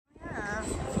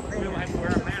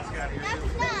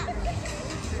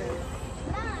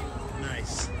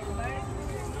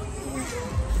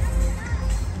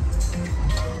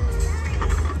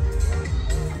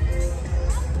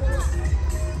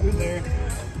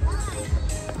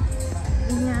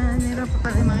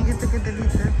dito kita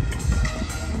dito.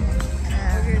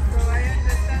 Okay, so ayan,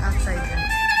 Outside yan.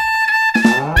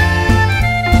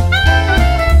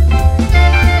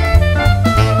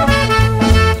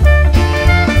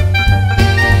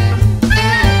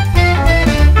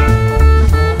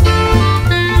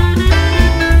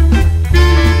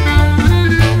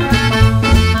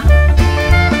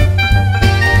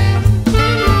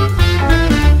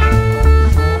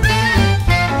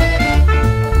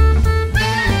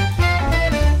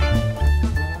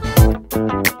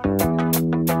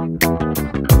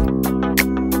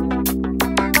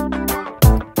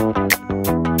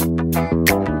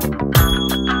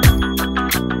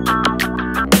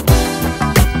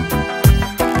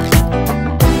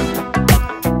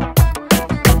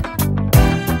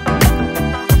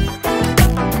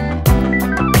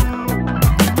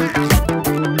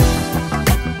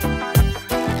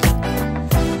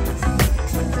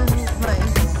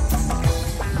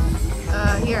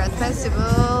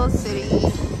 Festival City,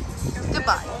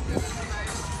 Dubai.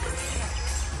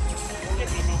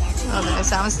 Oh, there's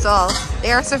some stall.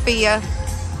 There's Sofia.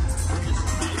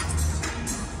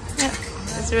 Yeah,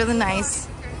 it's really nice.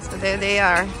 So there they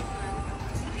are.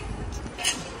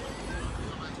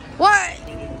 What?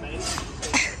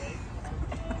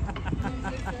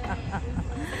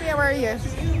 Yeah, where are you?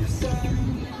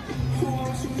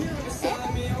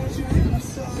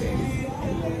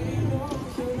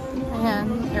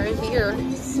 Ayan, we're here.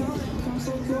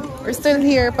 We're still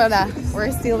here pala.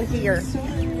 We're still here.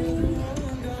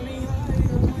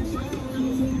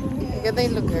 Ganda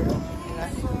yung lugar.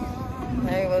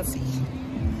 I will see.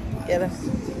 Get us.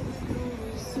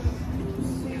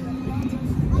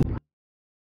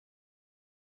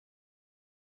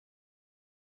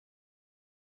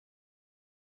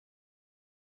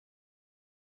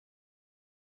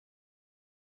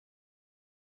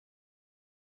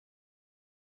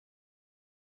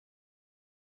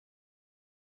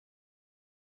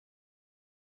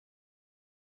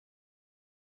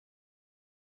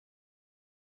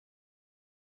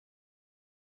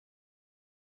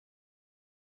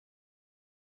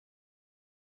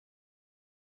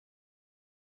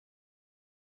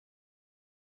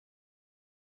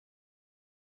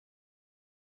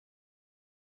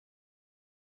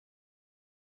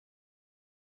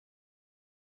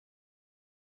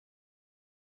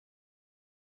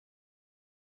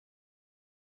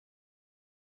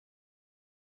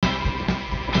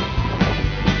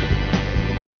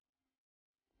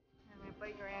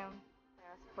 Playground.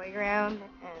 There's a playground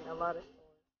and a lot of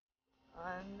stores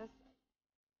on this side.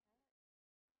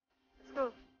 Let's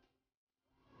go.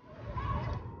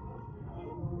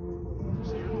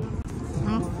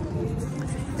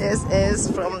 This is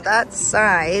from that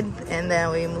side, and then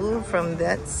we move from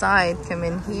that side, come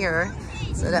in here,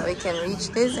 so that we can reach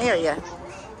this area.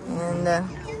 And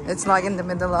it's like in the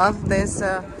middle of this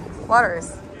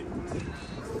waters.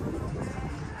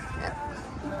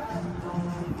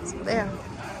 There.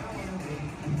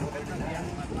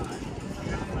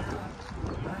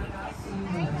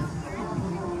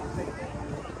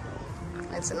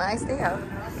 It's a nice day out.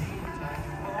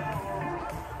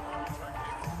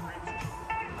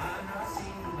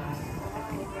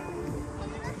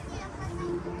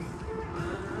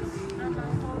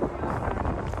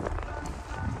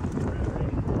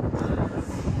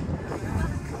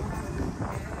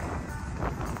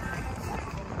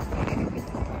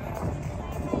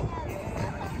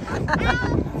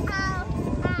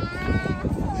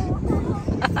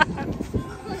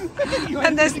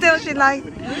 And then still she like,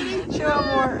 show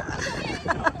more.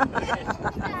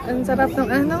 Ang sarap ng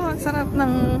ano, ang sarap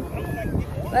ng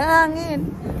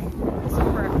hangin.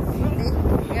 Super.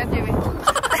 Yan, Jimmy.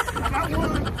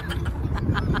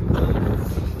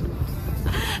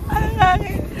 Ang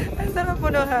hangin. Ang sarap po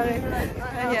ng hangin.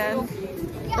 Ayan.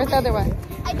 Where's the other one?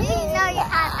 I didn't know you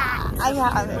had that. I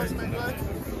have it.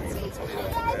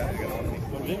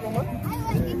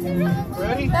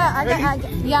 ready?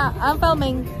 Yeah, I'm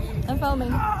filming. I'm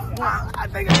filming. Yeah. I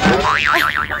think I'm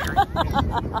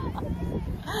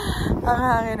Ang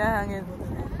hangin, ang hangin.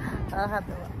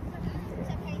 Nakakatawa.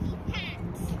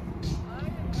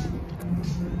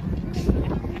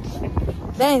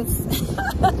 Dance!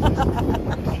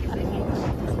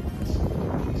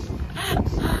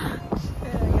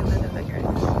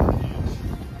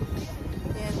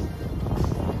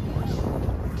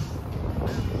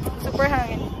 Super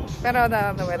hangin. Pero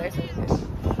the weather is good.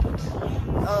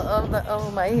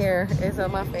 All my hair is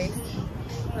on my face.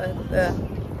 But,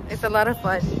 it's a lot of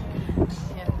fun.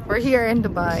 Yeah. We're here in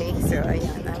Dubai, so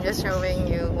I'm just showing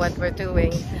you what we're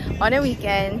doing on a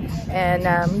weekend and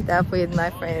meet up with my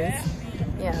friends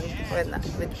Yeah,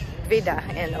 with Vida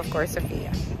and of course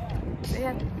Sofia. So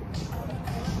yeah.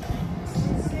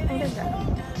 Ang ganda.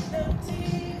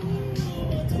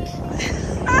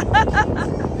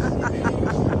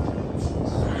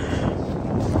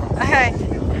 Okay.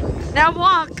 Now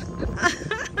walk.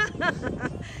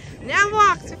 Now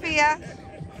walk, Sofia.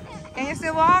 Can you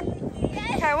still walk?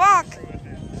 Okay, walk.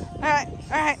 Alright,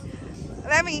 alright.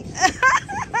 Let me.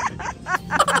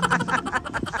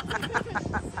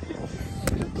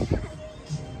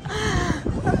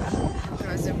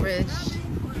 There's a bridge.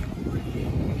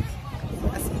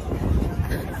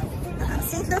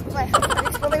 See, look,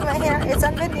 it's pulling my hair. It's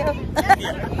on video.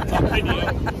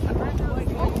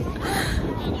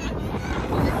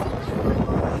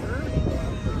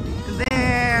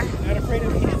 There. Not afraid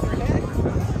of hitting your head?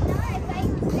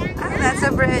 That's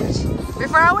a bridge.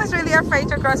 Before I was really afraid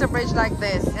to cross a bridge like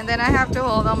this, and then I have to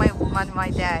hold on my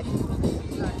dad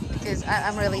because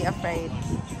I'm really afraid.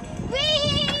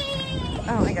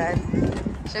 Oh my god.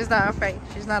 She's not afraid.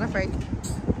 She's not afraid.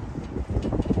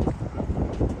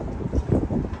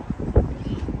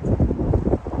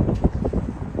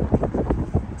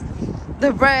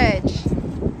 The bridge.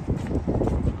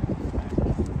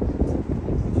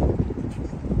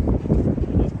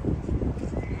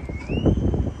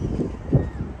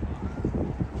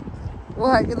 What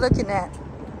are you looking at?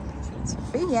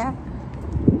 Sofia.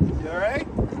 You alright?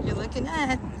 What are you looking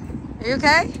at? Are you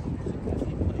okay?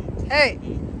 Hey.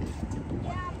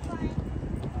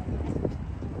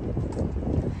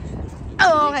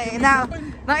 Oh, okay. Now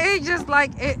it just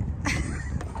like it.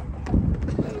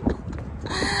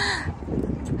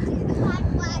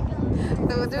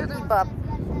 So do the bop.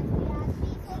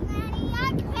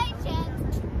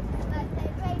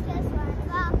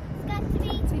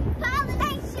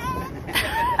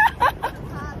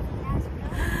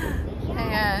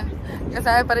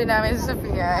 Kasama pa rin namin si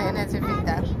Sofia and si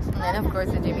Vida. And of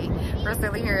course si Jimmy. We're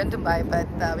still here in Dubai, but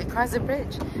we crossed the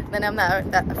bridge. Then I'm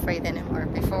not that afraid anymore.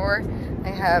 Before,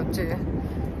 I have to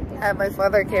have my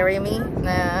father carry me.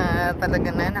 Na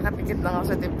talaga na nakapikit lang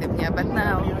ako sa dibdib niya. But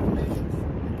now,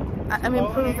 I'm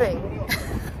improving.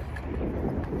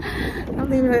 I'm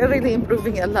really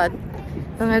improving a lot.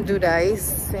 Mga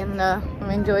Dudays. And I'm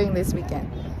enjoying this weekend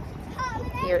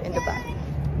here in Dubai.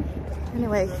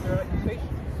 Anyway.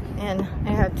 And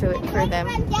I have to wait for them.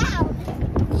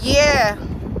 Yeah.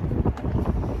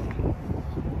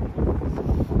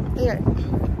 Here.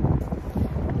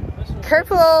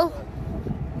 Careful.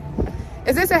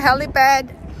 Is this a helipad?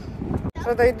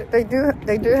 So they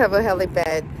do have a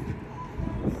helipad.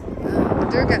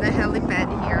 They're got a helipad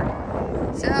here.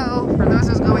 So for those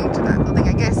who's going to that building,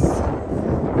 I guess.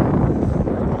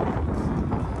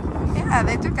 Yeah,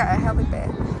 they do got a helipad.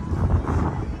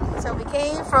 So we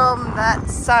came from that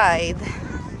side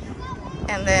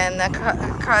and then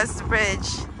across the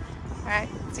bridge, right?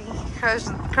 See, cross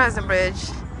the bridge,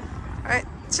 right,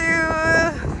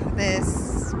 to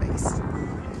this space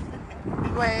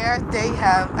where they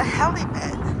have a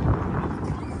helipad.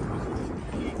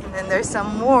 And then there's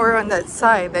some more on that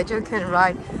side that you can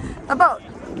ride a boat.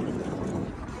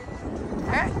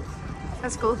 Alright,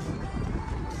 that's cool.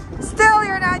 Still,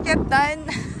 you're not yet done.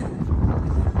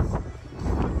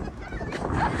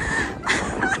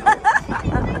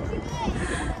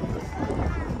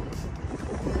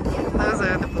 Those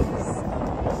are the boats.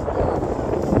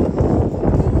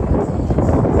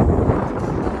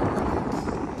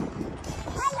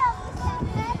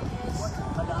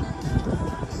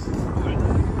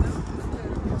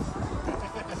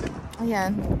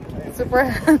 Ayan. Super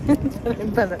hangin pa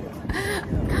rin pala.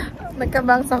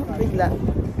 Nagkabangsa ko bigla.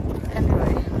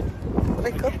 Anyway.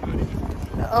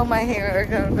 All my hair are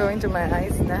going to my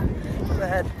eyes now.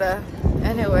 But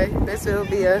anyway, this will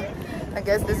be I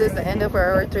guess this is the end of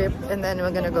our trip, and then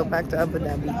we're gonna go back to Abu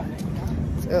Dhabi.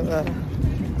 So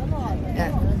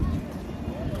yeah.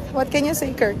 What can you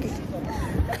say, Kirky?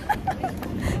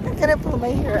 I'm gonna pull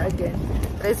my hair again,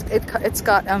 but it's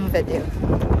got video.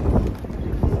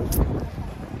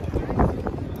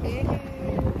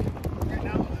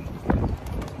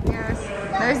 Yes,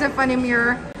 there's a funny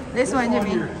mirror. This one,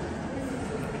 Jimmy.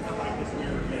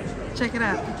 Check it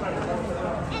out.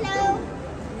 Hello.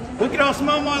 Look at how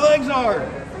small my legs are.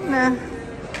 Nah.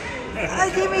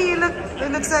 Jimmy, you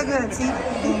look so good. See?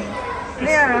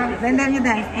 There, then you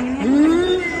dance.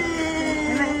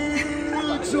 You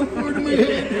look so far to my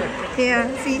head. Yeah,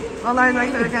 see? All our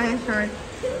legs are kind of short.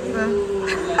 So.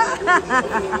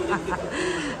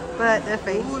 But the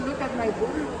face. Oh, look at my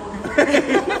board.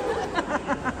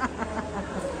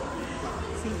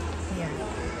 See? Here.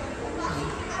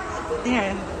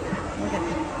 There. Look at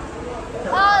it.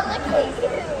 Oh, look at you.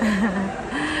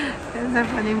 That's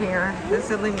a funny mirror. The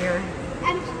silly mirror.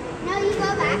 No, you go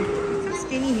back. It's so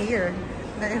skinny here.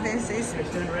 This is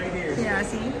Right here. yeah.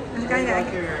 See, it's kind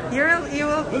of you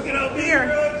will Look at how big here.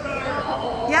 your legs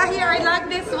are. Yeah, here I like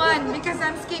this one because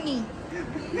I'm skinny.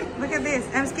 Look at this.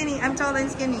 I'm skinny. I'm tall and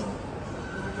skinny.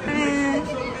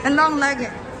 And long legs.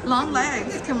 Long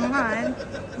legs. Come on.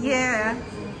 Yeah.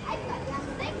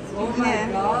 Oh my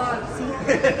God.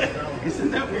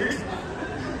 Isn't that weird?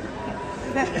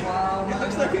 Wow. It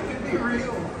looks like it could be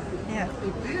real. Yeah.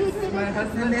 My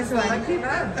husband And this is a one. lucky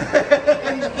man.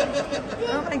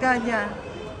 Oh my God. Yeah.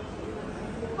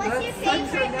 What's your That's such a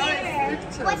favorite nice mirror?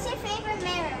 picture. What's your favorite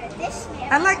mirror? This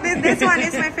mirror. I like this. This one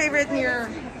is my favorite mirror.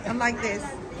 I like this.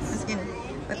 I'm skinny.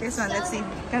 But this one, let's see.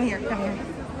 Come here. Come here.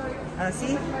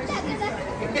 See?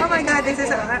 Oh my God. This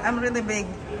is. I'm really big.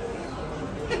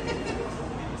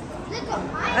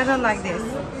 I don't like this.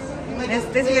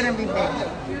 This is gonna be big.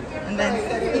 And then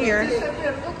here,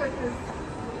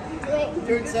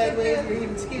 Turn sideways, you're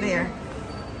even skinnier.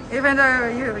 there. Even though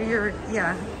you're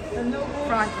yeah,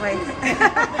 front way.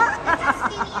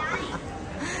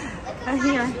 And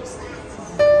here.